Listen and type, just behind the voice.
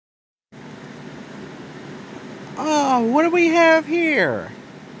Oh, what do we have here?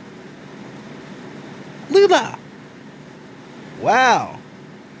 Lula! Wow.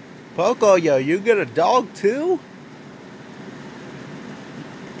 Pocoyo, you get a dog too?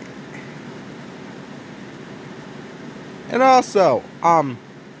 And also,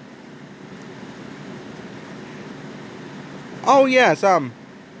 oh yes,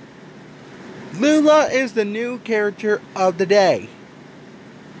 Lula is the new character of the day.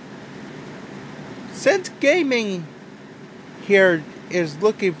 Since gaming here is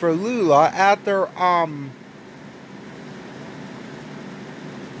looking for Lula after,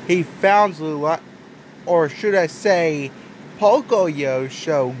 he found Lula, or should I say, Pocoyo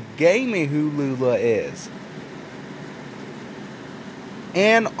show gaming who Lula is.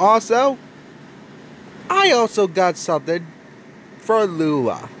 And also, I also got something for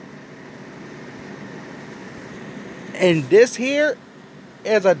Lula. And this here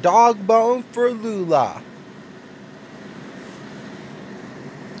is a dog bone for Lula.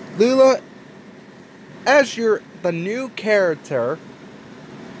 Lula, as you're the new character,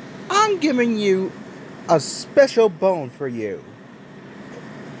 I'm giving you a special bone for you.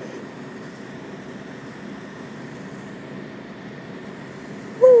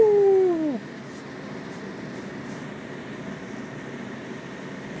 Woo!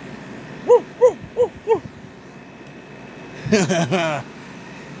 Woo, woo, woo, woo.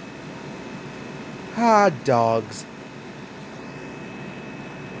 Ah, dogs.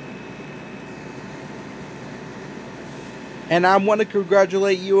 And I want to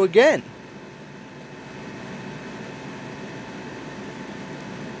congratulate you again.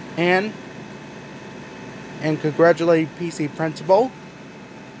 And congratulate PC Principal.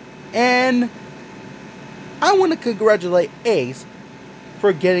 And I want to congratulate Ace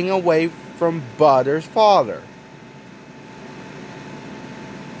for getting away from Butter's father.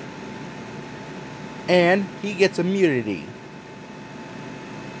 And he gets immunity.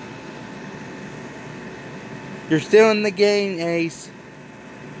 You're still in the game, Ace.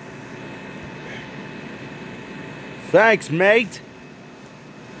 Thanks, mate.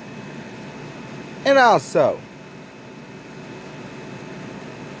 And also,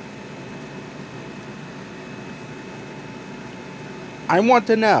 I want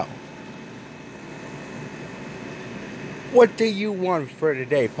to know, what do you want for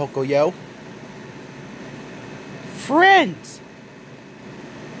today, Pocoyo? Friends!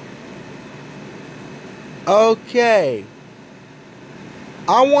 Okay.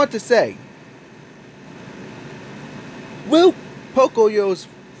 I want to say, will Pocoyo's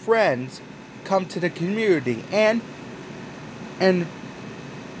friends come to the community and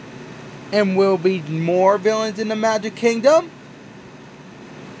will be more villains in the Magic Kingdom?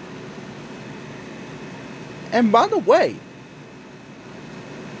 And by the way,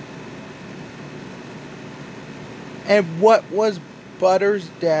 and what was Butter's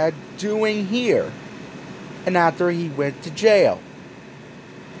dad doing here? And after he went to jail?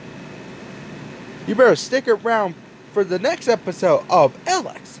 You better stick around for the next episode of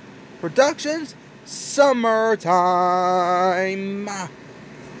LX Productions Summertime.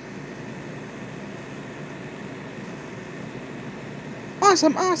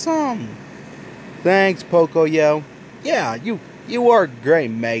 Awesome, awesome. Thanks, Pocoyo. Yeah, you are great,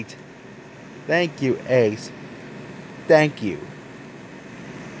 mate. Thank you, Ace. Thank you.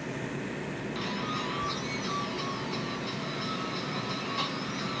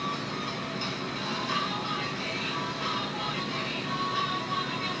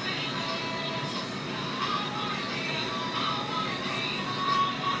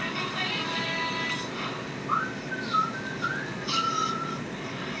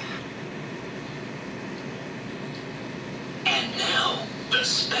 And now, the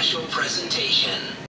special presentation.